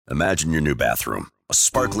Imagine your new bathroom. A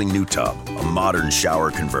sparkling new tub, a modern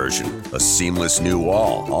shower conversion, a seamless new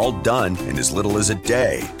wall, all done in as little as a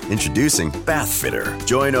day. Introducing Bath Fitter.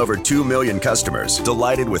 Join over 2 million customers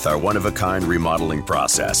delighted with our one-of-a-kind remodeling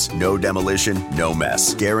process. No demolition, no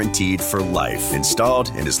mess. Guaranteed for life. Installed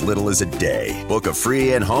in as little as a day. Book a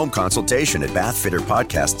free in-home consultation at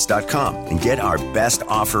bathfitterpodcasts.com and get our best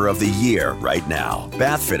offer of the year right now.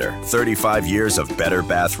 Bath Fitter, 35 years of better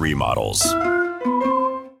bath remodels.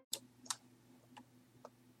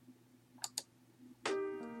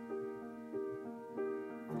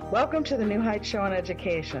 Welcome to the New Heights Show on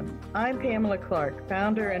Education. I'm Pamela Clark,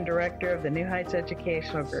 founder and director of the New Heights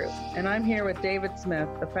Educational Group, and I'm here with David Smith,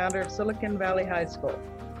 the founder of Silicon Valley High School,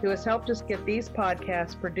 who has helped us get these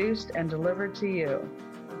podcasts produced and delivered to you.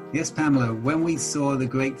 Yes, Pamela, when we saw the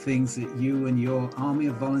great things that you and your army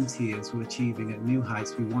of volunteers were achieving at New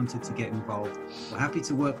Heights, we wanted to get involved. We're happy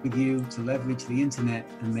to work with you to leverage the internet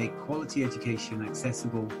and make quality education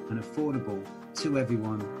accessible and affordable to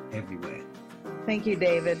everyone, everywhere. Thank you,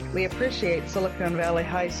 David. We appreciate Silicon Valley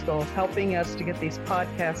High School helping us to get these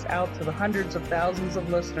podcasts out to the hundreds of thousands of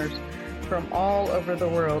listeners from all over the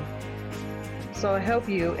world. So I hope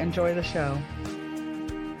you enjoy the show.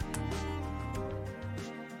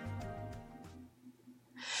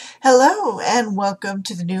 Hello, and welcome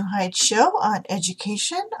to the New Heights Show on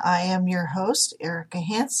Education. I am your host, Erika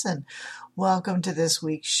Hanson. Welcome to this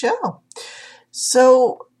week's show.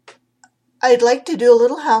 So, I'd like to do a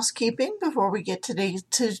little housekeeping before we get to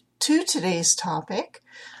today's topic.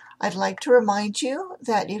 I'd like to remind you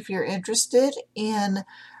that if you're interested in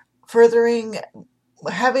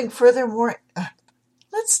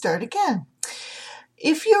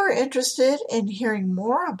If you're interested in hearing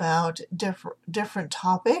more about different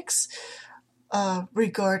topics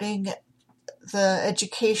regarding the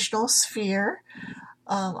educational sphere,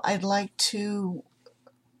 I'd like to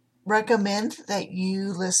recommend that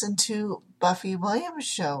you listen to Buffy Williams'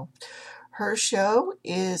 show. Her show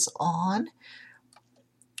is on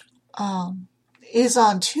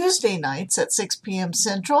Tuesday nights at 6 p.m.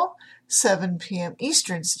 Central, 7 p.m.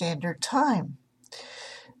 Eastern Standard Time.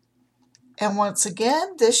 And once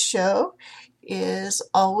again, this show is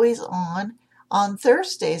always on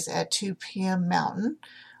Thursdays at 2 p.m. Mountain,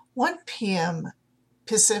 1 p.m.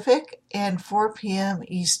 Pacific, and 4 p.m.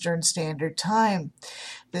 Eastern Standard Time.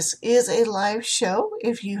 This is a live show.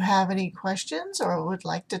 If you have any questions or would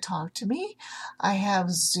like to talk to me, I have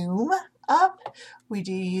Zoom up. We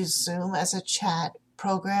do use Zoom as a chat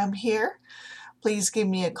program here. Please give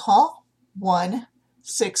me a call,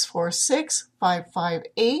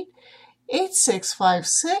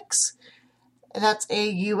 1-646-558-8656. That's a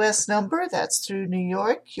U.S. number. That's through New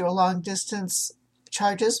York. Your long distance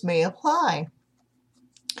charges may apply.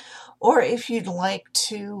 Or if you'd like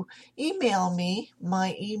to email me,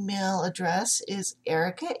 my email address is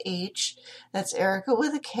Erika H, that's Erika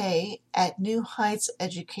with a K, at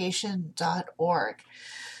newheightseducation.org.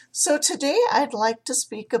 So today I'd like to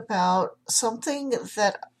speak about something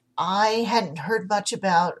that I hadn't heard much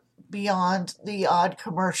about beyond the odd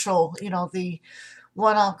commercial, the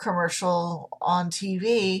one-off commercial on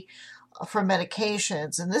TV for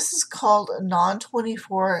medications. And this is called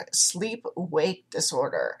Non-24 sleep-wake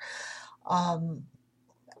disorder.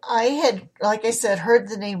 I had, like I said, heard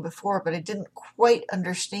the name before, but I didn't quite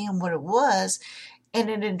understand what it was, and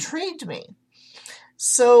it intrigued me.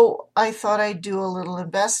 So I thought I'd do a little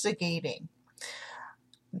investigating.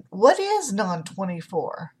 What is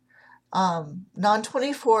Non-24?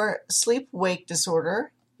 Non-24 sleep-wake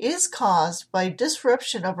disorder is caused by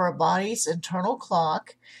disruption of our body's internal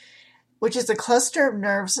clock, which is a cluster of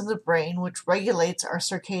nerves in the brain which regulates our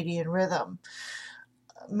circadian rhythm.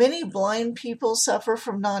 Many blind people suffer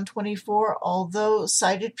from Non-24, although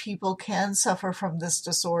sighted people can suffer from this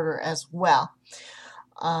disorder as well.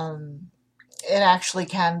 It actually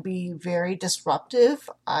can be very disruptive.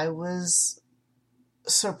 I was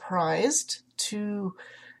surprised to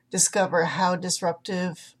discover how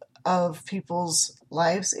disruptive of people's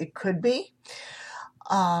lives it could be.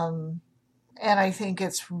 And I think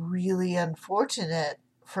it's really unfortunate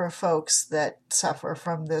for folks that suffer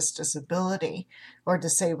from this disability or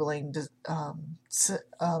disabling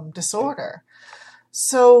disorder.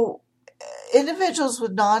 So individuals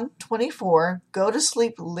with Non-24 go to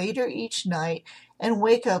sleep later each night and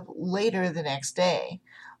wake up later the next day.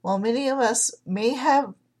 While many of us may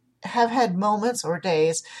have had moments or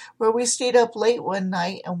days where we stayed up late one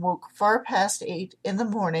night and woke far past 8 in the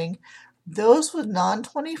morning, those with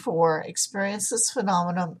Non-24 experience this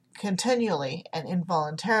phenomenon continually and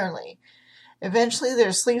involuntarily. Eventually,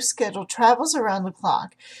 their sleep schedule travels around the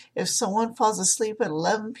clock. If someone falls asleep at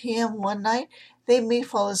 11 p.m. one night, they may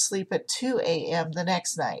fall asleep at 2 a.m. the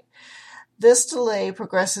next night. This delay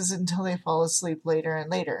progresses until they fall asleep later and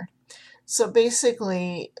later. So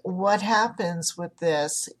basically, what happens with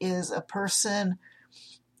this is a person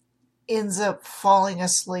ends up falling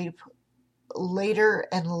asleep later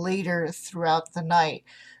and later throughout the night,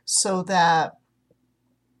 so that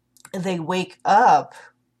they wake up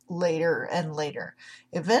later and later.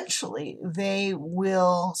 Eventually, they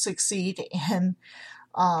will succeed in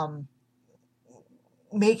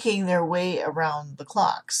making their way around the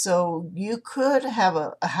clock. So you could have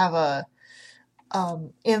a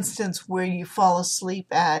instance where you fall asleep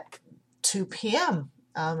at 2 p.m.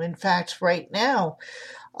 In fact, right now,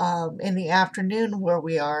 in the afternoon where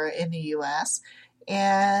we are in the U.S.,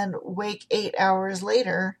 and wake 8 hours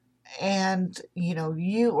later, and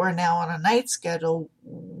you are now on a night schedule,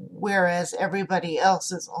 whereas everybody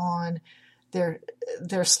else is on their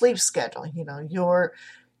sleep schedule.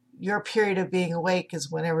 Your period of being awake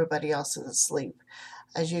is when everybody else is asleep.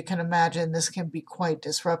 As you can imagine, this can be quite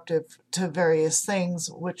disruptive to various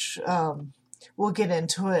things, which we'll get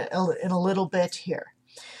into it in a little bit here.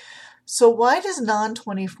 So why does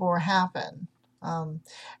non-24 happen?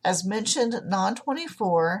 As mentioned,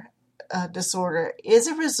 non-24 disorder is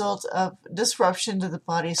a result of disruption to the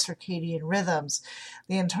body's circadian rhythms.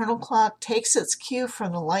 The internal clock takes its cue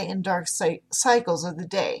from the light and dark cycles of the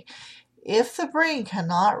day. If the brain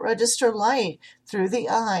cannot register light through the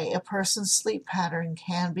eye, a person's sleep pattern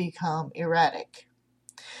can become erratic.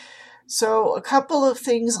 So a couple of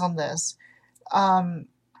things on this.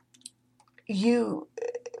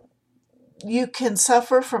 You can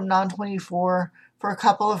suffer from non-24 for a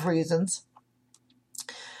couple of reasons.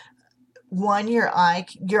 One, your eye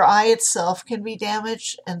itself can be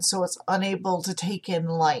damaged, and so it's unable to take in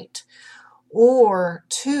light. Or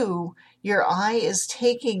two, your eye is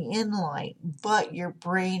taking in light, but your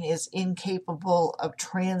brain is incapable of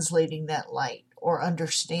translating that light or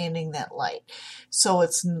understanding that light. So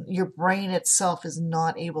your brain itself is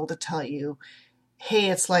not able to tell you, hey,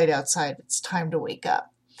 it's light outside, it's time to wake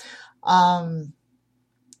up.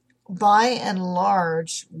 By and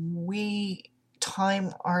large, we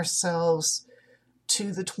time ourselves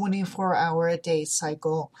to the 24-hour-a-day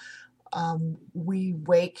cycle. We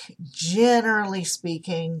wake, generally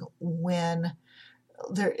speaking, when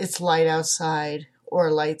it's light outside or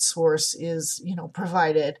a light source is,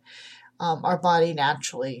 provided. Our body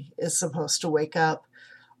naturally is supposed to wake up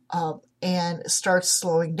and start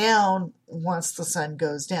slowing down once the sun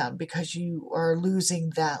goes down, because you are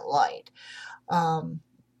losing that light.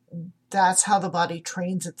 That's how the body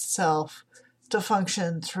trains itself to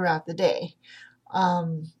function throughout the day. Now,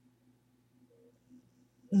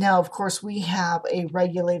 of course, we have a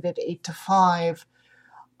regulated 8 to 5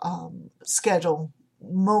 schedule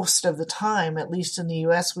most of the time, at least in the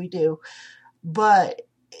U.S. we do. But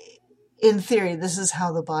in theory, this is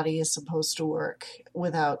how the body is supposed to work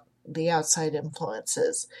without the outside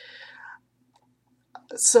influences.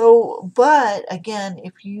 So, but again,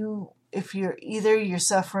 if you're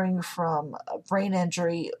suffering from a brain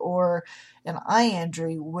injury or an eye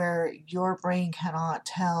injury where your brain cannot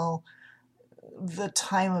tell the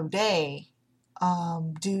time of day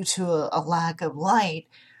due to a lack of light,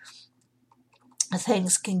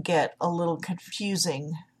 things can get a little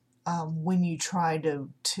confusing when you try to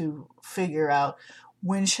figure out,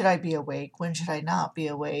 when should I be awake, when should I not be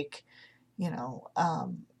awake,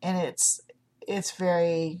 and it's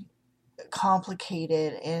very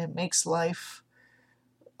complicated, and it makes life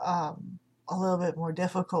a little bit more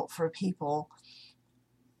difficult for people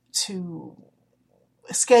to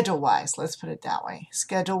schedule-wise. Let's put it that way.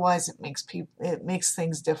 Schedule-wise, it makes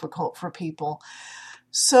things difficult for people.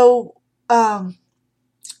 So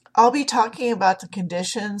I'll be talking about the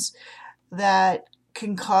conditions that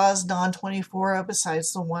can cause non-24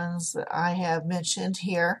 besides the ones that I have mentioned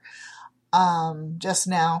here just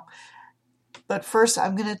now. But first,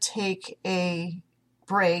 I'm going to take a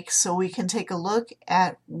break so we can take a look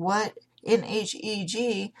at what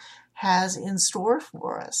NHEG has in store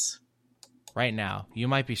for us. Right now, you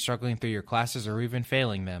might be struggling through your classes or even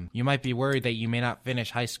failing them. You might be worried that you may not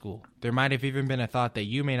finish high school. There might have even been a thought that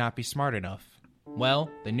you may not be smart enough. Well,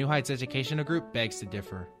 the New Heights Educational Group begs to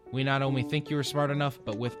differ. We not only think you are smart enough,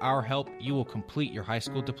 but with our help, you will complete your high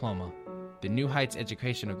school diploma. The New Heights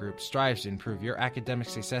Educational Group strives to improve your academic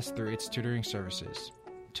success through its tutoring services.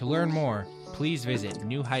 To learn more, please visit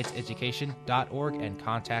newheightseducation.org and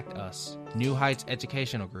contact us. New Heights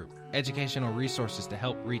Educational Group, educational resources to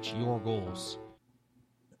help reach your goals.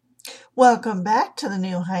 Welcome back to the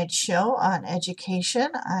New Heights Show on Education.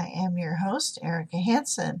 I am your host, Erika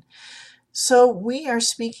Hanson. So we are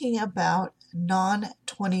speaking about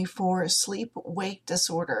non-24 sleep-wake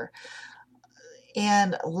disorder.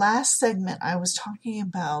 And last segment, I was talking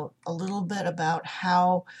about a little bit about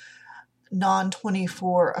how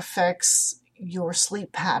non-24 affects your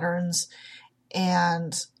sleep patterns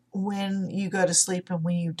and when you go to sleep and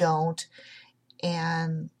when you don't,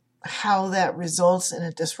 and how that results in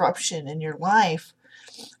a disruption in your life.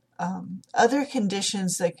 Other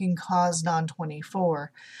conditions that can cause non-24.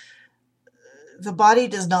 The body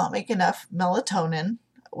does not make enough melatonin,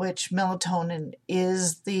 which melatonin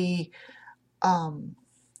is the thing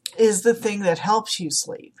that helps you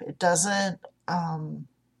sleep. It doesn't,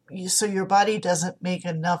 so your body doesn't make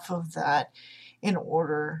enough of that in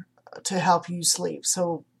order to help you sleep.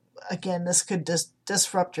 So again, this could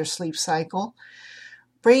disrupt your sleep cycle.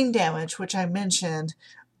 Brain damage, which I mentioned,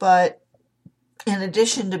 but in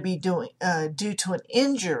addition to be due to an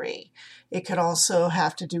injury, it could also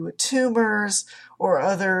have to do with tumors or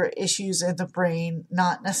other issues in the brain,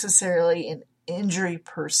 not necessarily an injury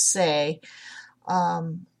per se.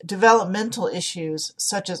 Developmental issues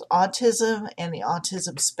such as autism and the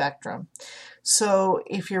autism spectrum. So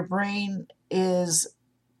if your brain is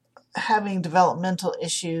having developmental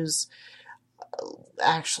issues,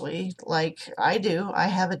 actually, like I do, I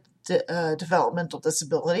have a developmental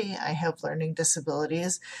disability. I have learning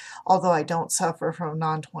disabilities, although I don't suffer from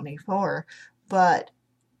non-24. But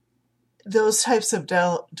those types of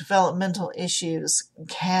developmental issues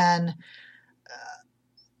can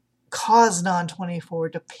cause non-24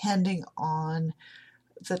 depending on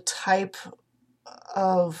the type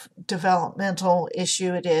of developmental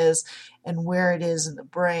issue it is and where it is in the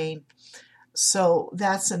brain. So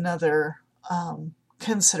that's another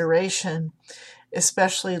consideration,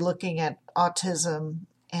 especially looking at autism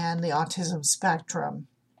and the autism spectrum.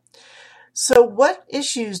 So what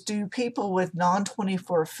issues do people with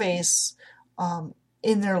non-24 face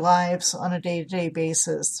in their lives on a day-to-day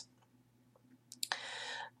basis?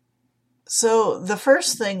 So the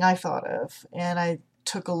first thing I thought of, and I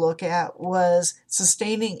took a look at, was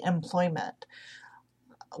sustaining employment.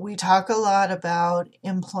 We talk a lot about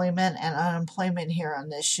employment and unemployment here on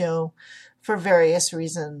this show for various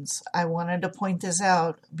reasons. I wanted to point this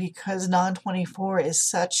out because non-24 is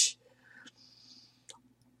such,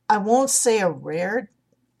 I won't say a rare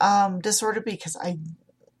disorder, because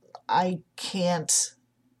I can't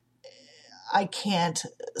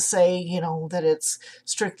say, that it's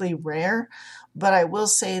strictly rare, but I will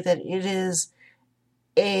say that it is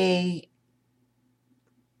a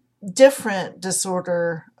different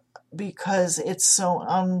disorder because it's so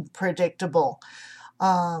unpredictable.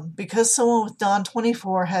 Because someone with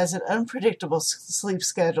non-24 has an unpredictable sleep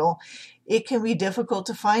schedule, it can be difficult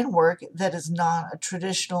to find work that is not a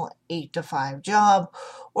traditional 8-to-5 job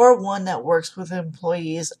or one that works with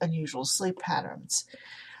employees' unusual sleep patterns.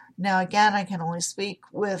 Now, again, I can only speak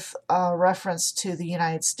with reference to the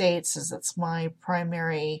United States, as it's my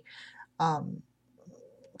primary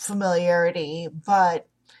familiarity, but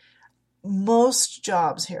most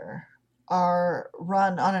jobs here are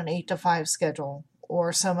run on an 8-to-5 schedule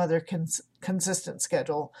or some other consistent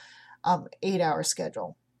schedule, 8-hour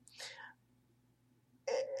schedule.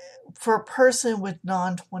 For a person with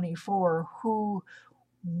non-24 who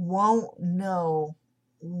won't know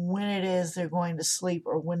when it is they're going to sleep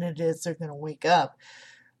or when it is they're going to wake up,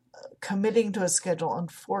 committing to a schedule,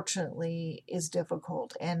 unfortunately, is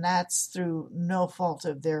difficult, and that's through no fault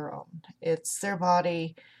of their own. It's their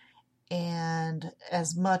body, and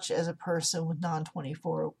as much as a person with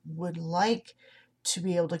non-24 would like to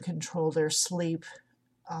be able to control their sleep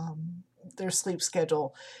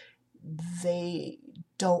schedule, they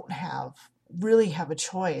don't really have a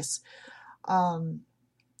choice.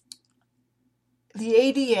 The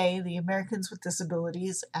ADA, the Americans with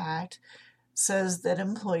Disabilities Act, says that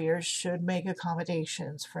employers should make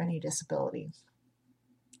accommodations for any disability.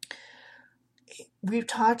 We've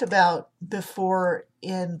talked about before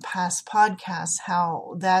in past podcasts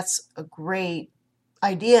how that's a great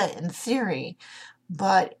idea in theory,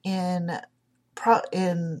 but in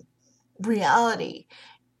reality,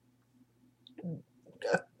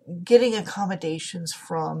 getting accommodations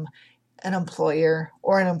from an employer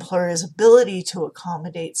or an employer's ability to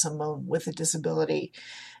accommodate someone with a disability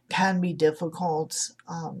can be difficult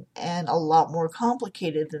and a lot more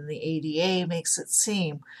complicated than the ADA makes it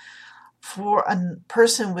seem. For a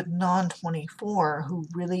person with non-24 who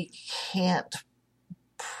really can't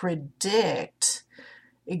predict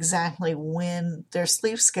exactly when their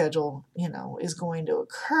sleep schedule, is going to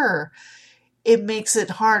occur, it makes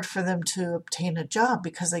it hard for them to obtain a job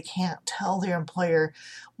because they can't tell their employer,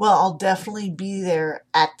 well, I'll definitely be there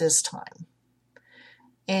at this time.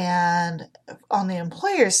 And on the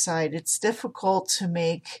employer's side, it's difficult to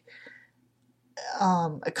make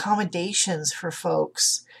accommodations for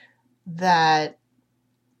folks that,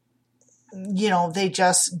 they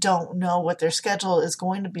just don't know what their schedule is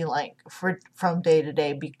going to be like from day to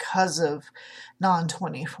day because of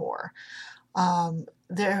non-24.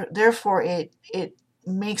 Therefore, it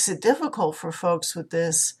makes it difficult for folks with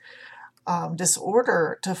this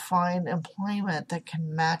disorder to find employment that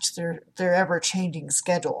can match their ever-changing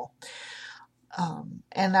schedule.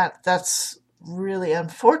 And that's really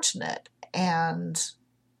unfortunate. And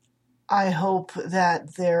I hope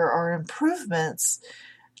that there are improvements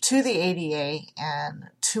to the ADA and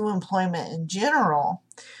to employment in general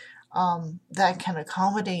that can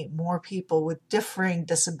accommodate more people with differing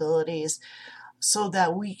disabilities so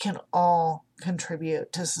that we can all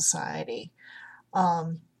contribute to society.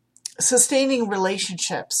 Sustaining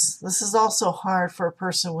relationships. This is also hard for a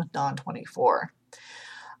person with non-24.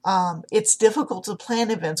 It's difficult to plan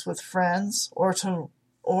events with friends or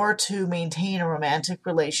to maintain a romantic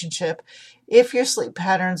relationship if your sleep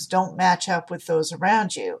patterns don't match up with those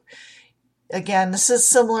around you. Again, this is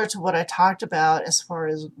similar to what I talked about as far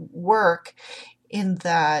as work, in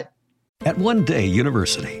that at One Day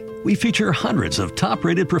University, we feature hundreds of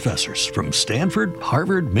top-rated professors from Stanford,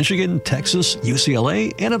 Harvard, Michigan, Texas,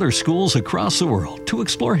 UCLA, and other schools across the world to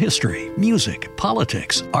explore history, music,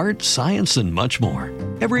 politics, art, science, and much more.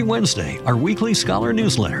 Every Wednesday, our weekly scholar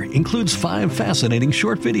newsletter includes 5 fascinating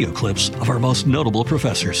short video clips of our most notable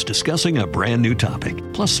professors discussing a brand new topic,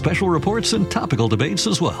 plus special reports and topical debates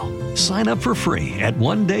as well. Sign up for free at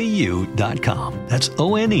onedayu.com. That's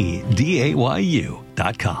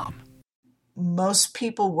ONEDAYU.com. Most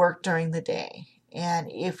people work during the day,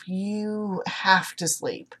 and if you have to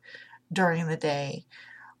sleep during the day,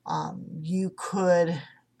 if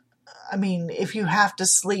you have to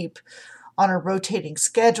sleep on a rotating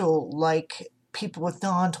schedule like people with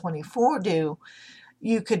non-24 do,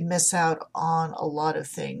 you could miss out on a lot of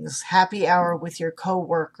things. Happy hour with your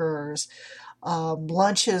coworkers,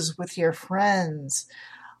 lunches with your friends,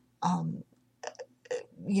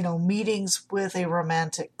 meetings with a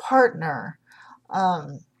romantic partner.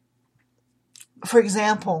 For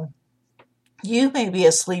example, you may be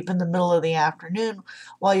asleep in the middle of the afternoon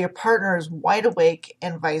while your partner is wide awake,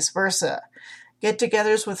 and vice versa.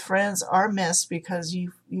 Get-togethers with friends are missed because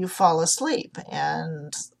you fall asleep,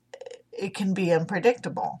 and it can be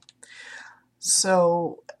unpredictable.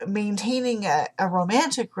 So maintaining a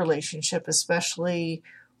romantic relationship, especially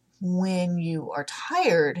when you are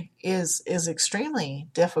tired, is extremely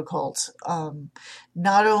difficult,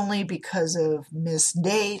 not only because of missed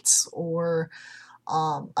dates or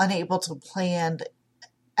unable to plan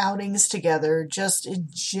outings together, just in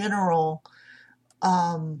general,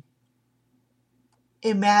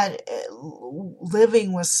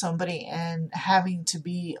 living with somebody and having to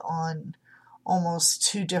be on almost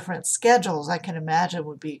 2 different schedules, I can imagine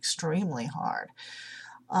would be extremely hard.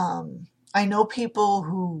 I know people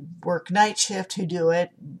who work night shift who do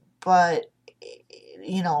it, but,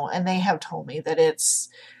 and they have told me that it's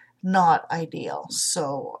not ideal.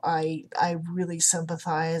 So I really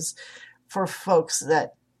sympathize for folks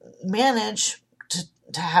that manage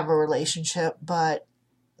to have a relationship, but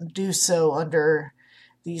do so under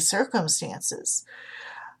these circumstances.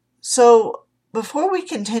 So before we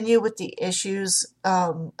continue with the issues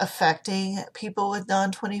affecting people with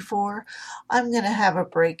non-24, I'm going to have a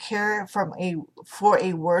break here for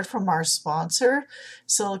a word from our sponsor,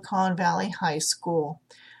 Silicon Valley High School.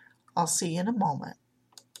 I'll see you in a moment.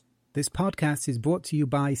 This podcast is brought to you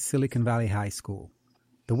by Silicon Valley High School,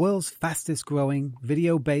 the world's fastest growing,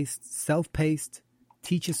 video-based, self-paced,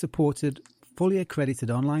 teacher-supported, fully accredited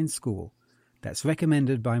online school that's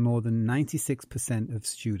recommended by more than 96% of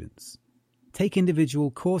students. Take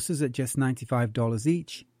individual courses at just $95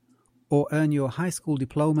 each, or earn your high school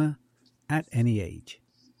diploma at any age.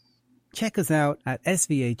 Check us out at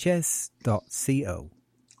svhs.co.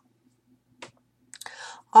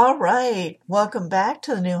 All right, welcome back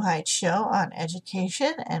to the New Heights Show on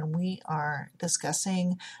education, and we are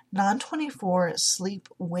discussing non-24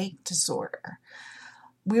 sleep-wake disorder.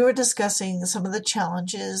 We were discussing some of the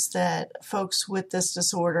challenges that folks with this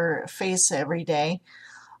disorder face every day.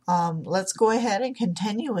 Let's go ahead and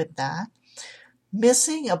continue with that.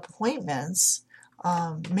 Missing appointments.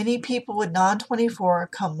 Many people with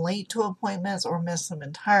non-24 come late to appointments or miss them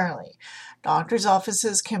entirely. Doctors'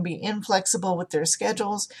 offices can be inflexible with their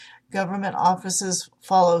schedules. Government offices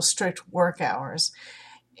follow strict work hours.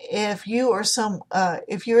 If you are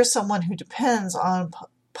someone who depends on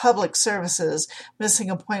public services, missing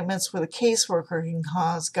appointments with a caseworker can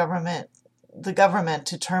cause government the government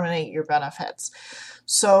to terminate your benefits.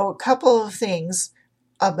 So a couple of things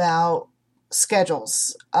about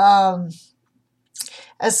schedules.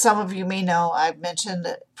 As some of you may know, I've mentioned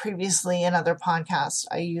previously in other podcasts,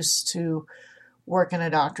 I used to work in a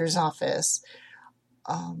doctor's office,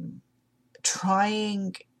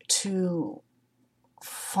 trying to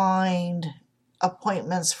find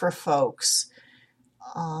appointments for folks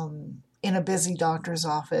in a busy doctor's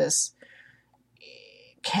office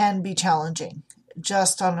can be challenging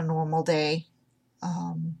just on a normal day.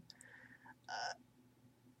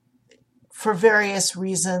 For various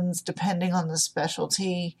reasons, depending on the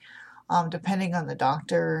specialty, depending on the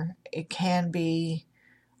doctor, it can be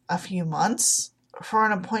a few months for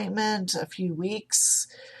an appointment, a few weeks.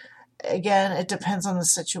 Again, it depends on the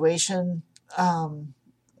situation,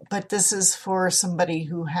 but this is for somebody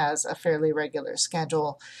who has a fairly regular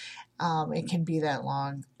schedule. It can be that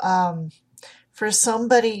long. For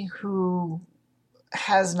somebody who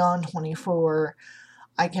has non-24,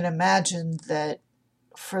 I can imagine that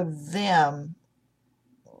for them,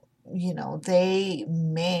 they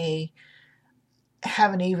may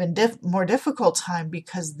have an even more difficult time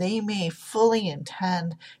because they may fully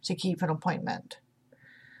intend to keep an appointment.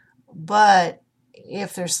 But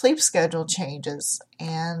if their sleep schedule changes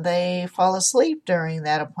and they fall asleep during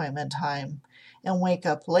that appointment time and wake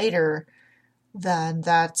up later, then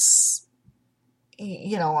that's,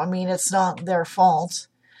 it's not their fault.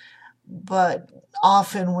 But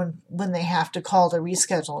often when they have to call to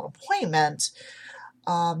reschedule an appointment,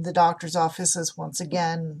 the doctor's office is once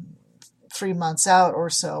again 3 months out or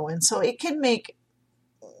so. And so it can make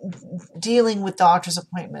dealing with doctor's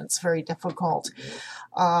appointments very difficult.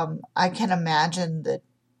 I can imagine that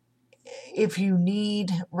if you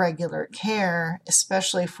need regular care,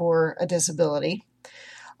 especially for a disability,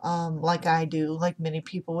 like I do, like many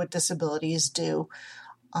people with disabilities do,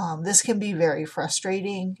 this can be very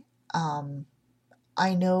frustrating.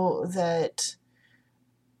 I know that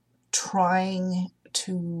trying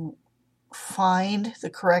to find the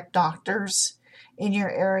correct doctors in your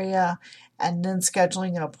area and then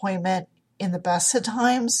scheduling an appointment in the best of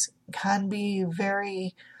times can be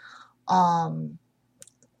very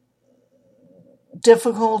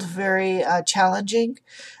difficult, very challenging.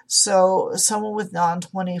 So someone with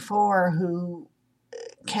non-24 who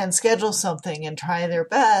can schedule something and try their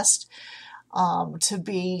best to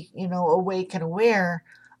be, awake and aware,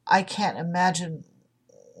 I can't imagine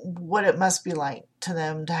what it must be like to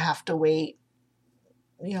them to have to wait,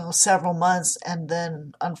 several months and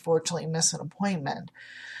then unfortunately miss an appointment.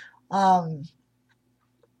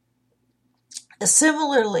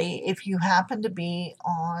 Similarly, if you happen to be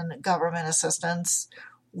on government assistance,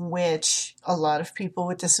 which a lot of people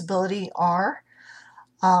with disability are,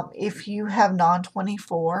 if you have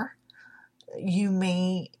non-24, you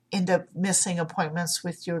may end up missing appointments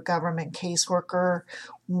with your government caseworker,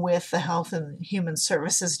 with the Health and Human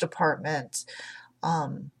Services Department.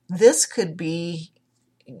 This could be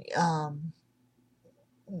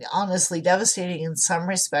honestly devastating in some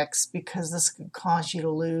respects because this could cause you to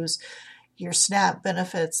lose your SNAP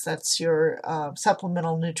benefits, that's your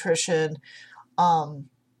supplemental nutrition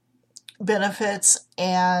benefits,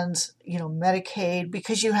 and Medicaid,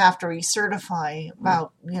 because you have to recertify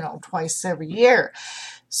about twice every year.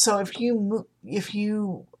 So if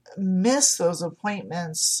you miss those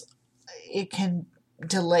appointments, it can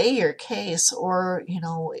delay your case, or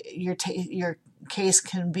your case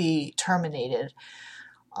can be terminated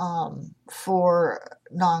for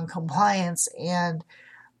non-compliance. And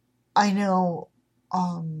I know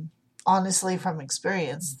honestly from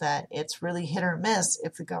experience that it's really hit or miss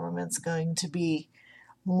if the government's going to be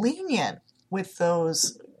lenient with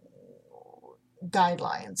those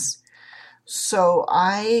guidelines. So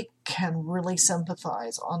I can really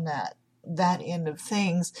sympathize on that end of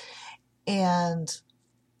things. And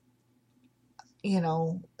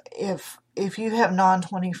if you have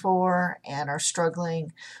non-24 and are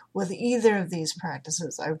struggling with either of these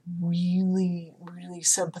practices, I really, really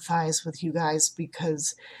sympathize with you guys,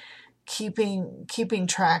 because keeping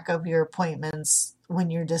track of your appointments when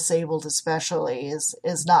you're disabled especially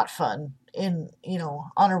is not fun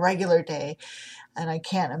on a regular day. And I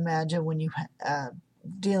can't imagine when you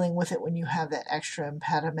dealing with it when you have that extra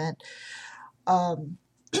impediment.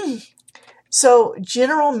 So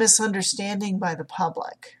general misunderstanding by the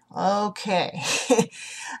public. Okay.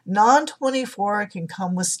 Non-24 can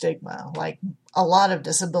come with stigma, like a lot of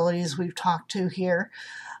disabilities we've talked to here.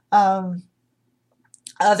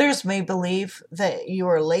 Others may believe that you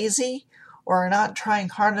are lazy or are not trying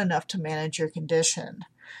hard enough to manage your condition.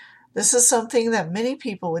 This is something that many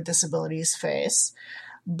people with disabilities face.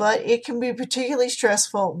 but it can be particularly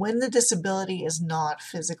stressful when the disability is not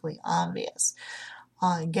physically obvious.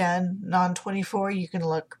 Again, non-24, you can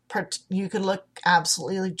look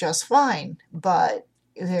absolutely just fine, but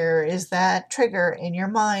there is that trigger in your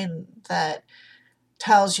mind that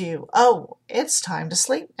tells you, oh, it's time to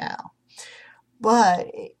sleep now. But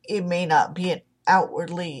it may not be an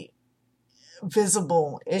outwardly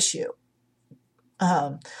visible issue.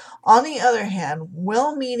 On the other hand,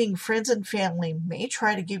 well-meaning friends and family may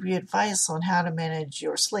try to give you advice on how to manage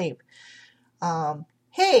your sleep.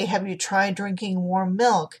 Hey, have you tried drinking warm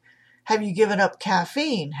milk? Have you given up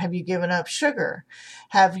caffeine? Have you given up sugar?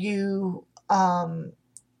 Have you,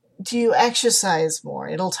 do you exercise more?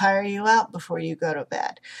 It'll tire you out before you go to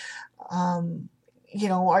bed. Are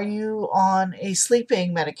you on a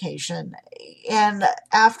sleeping medication? And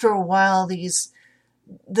after a while, this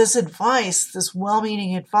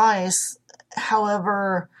well-meaning advice,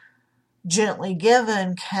 however gently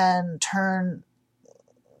given, can turn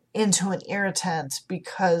into an irritant,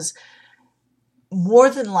 because more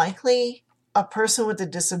than likely a person with a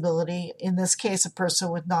disability, in this case a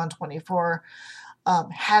person with non-24,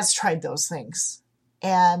 has tried those things,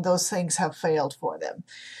 and those things have failed for them.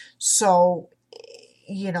 So,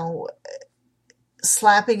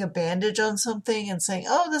 slapping a bandage on something and saying,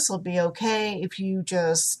 oh, this will be okay if you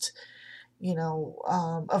just,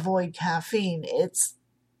 avoid caffeine,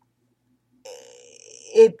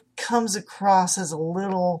 it comes across as a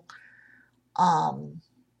little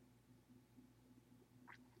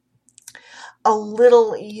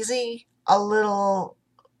easy, a little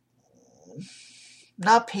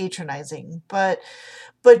not patronizing, but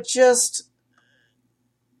just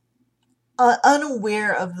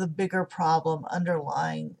unaware of the bigger problem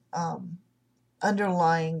underlying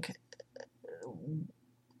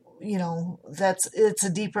it's a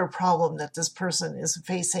deeper problem that this person is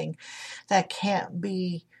facing that can't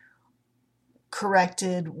be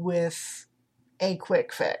corrected with a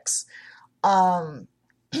quick fix.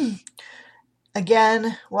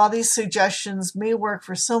 Again, while these suggestions may work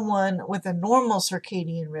for someone with a normal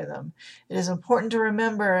circadian rhythm, it is important to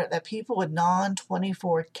remember that people with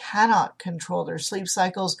non-24 cannot control their sleep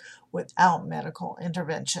cycles without medical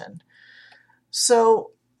intervention.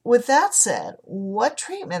 So, with that said, what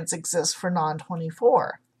treatments exist for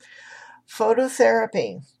non-24?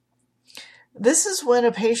 Phototherapy. This is when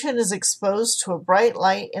a patient is exposed to a bright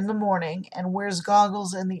light in the morning and wears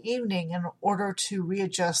goggles in the evening in order to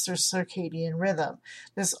readjust their circadian rhythm.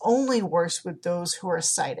 This only works with those who are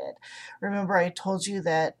sighted. Remember, I told you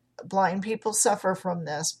that blind people suffer from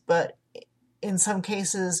this, but in some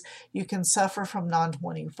cases, you can suffer from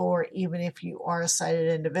non-24 even if you are a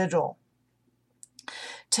sighted individual.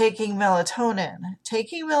 Taking melatonin.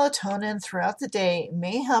 Taking melatonin throughout the day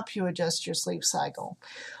may help you adjust your sleep cycle.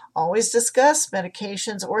 Always discuss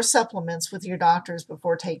medications or supplements with your doctors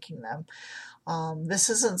before taking them. This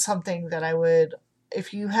isn't something that I would,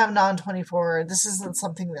 if you have non-24, this isn't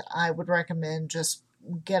something that I would recommend just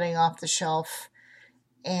getting off the shelf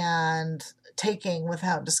and taking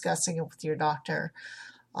without discussing it with your doctor.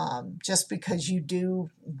 Just because you do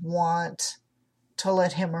want to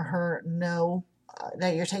let him or her know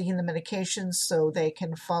that you're taking the medication so they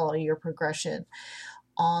can follow your progression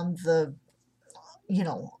on the,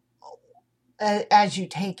 as you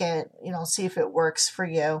take it, see if it works for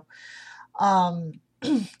you.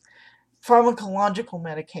 Pharmacological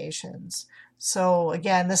medications. So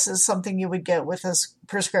again, this is something you would get with a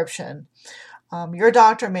prescription. Your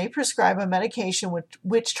doctor may prescribe a medication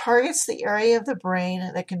which targets the area of the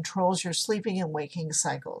brain that controls your sleeping and waking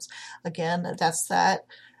cycles. Again, that's that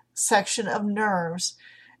section of nerves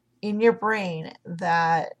in your brain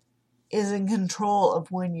that is in control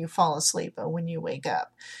of when you fall asleep and when you wake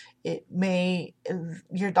up.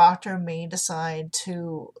 Your doctor may decide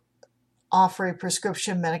to offer a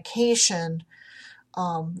prescription medication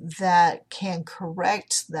that can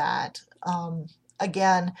correct that.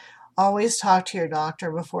 Again, always talk to your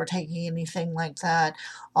doctor before taking anything like that.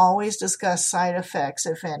 Always discuss side effects,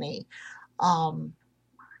 if any.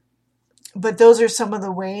 But those are some of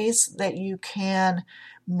the ways that you can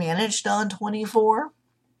manage non-24.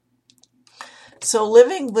 So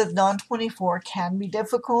living with non-24 can be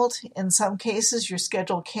difficult. In some cases, your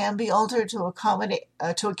schedule can be altered to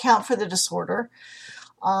account for the disorder.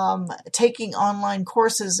 Taking online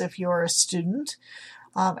courses if you're a student,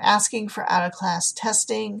 asking for out-of-class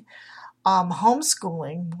testing,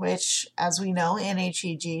 homeschooling, which, as we know,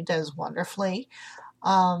 NHEG does wonderfully.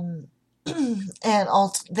 And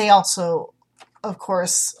they also, of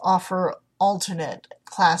course, offer alternate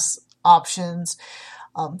class options,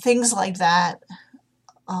 things like that.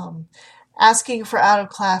 Asking for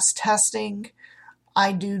out-of-class testing,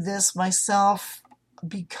 I do this myself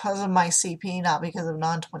because of my CP, not because of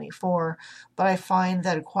Non-24, but I find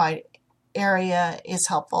that a quiet area is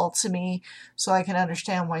helpful to me, so I can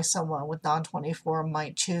understand why someone with Non-24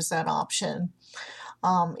 might choose that option.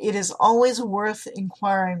 It is always worth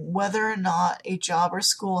inquiring whether or not a job or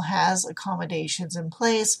school has accommodations in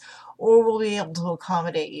place or will be able to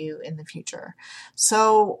accommodate you in the future.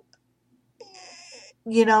 So,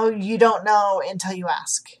 you don't know until you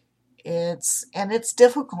ask. It's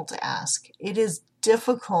difficult to ask. It is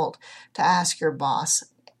difficult to ask your boss,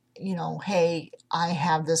 hey, I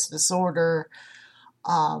have this disorder.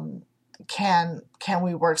 Can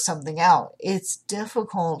we work something out? It's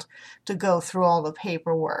difficult to go through all the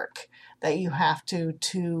paperwork that you have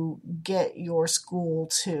to get your school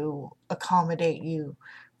to accommodate you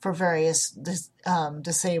for various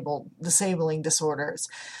disabling disorders.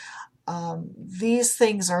 These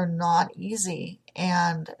things are not easy,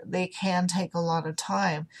 and they can take a lot of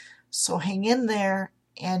time. So hang in there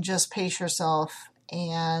and just pace yourself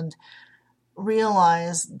and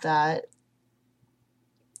realize that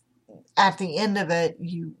at the end of it,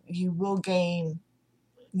 you will gain,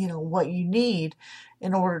 what you need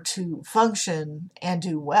in order to function and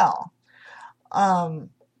do well.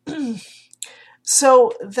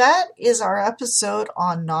 So that is our episode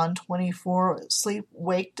on Non-24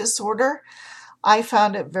 sleep-wake disorder. I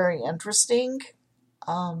found it very interesting.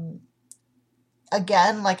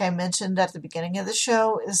 Again, like I mentioned at the beginning of the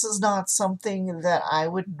show, this is not something that I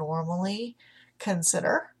would normally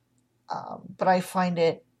consider, but I find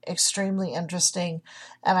it extremely interesting,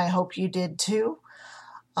 and I hope you did too.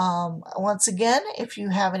 Once again, if you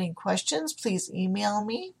have any questions, please email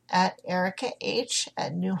me at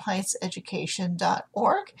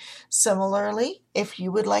erikah@newheightseducation.org. Similarly, if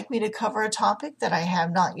you would like me to cover a topic that I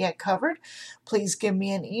have not yet covered, please give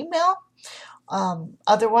me an email.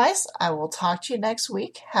 Otherwise, I will talk to you next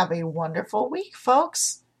week. Have a wonderful week,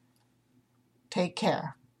 folks. Take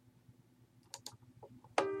care.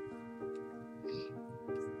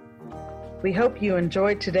 We hope you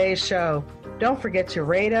enjoyed today's show. Don't forget to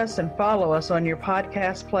rate us and follow us on your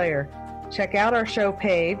podcast player. Check out our show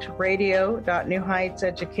page,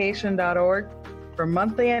 radio.newheightseducation.org, for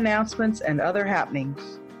monthly announcements and other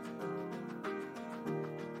happenings.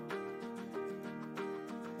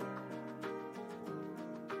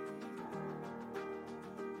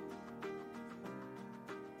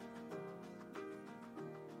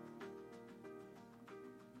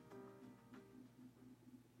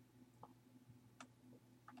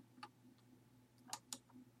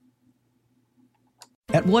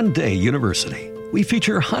 At One Day University, we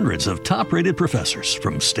feature hundreds of top-rated professors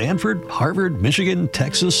from Stanford, Harvard, Michigan,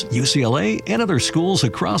 Texas, UCLA, and other schools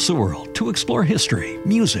across the world to explore history,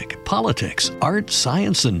 music, politics, art,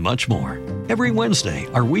 science, and much more. Every Wednesday,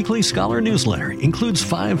 our weekly scholar newsletter includes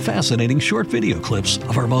 5 fascinating short video clips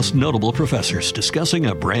of our most notable professors discussing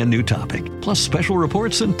a brand new topic, plus special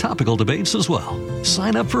reports and topical debates as well.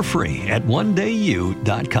 Sign up for free at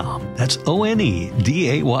onedayu.com. That's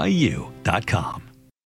ONEDAYU.com.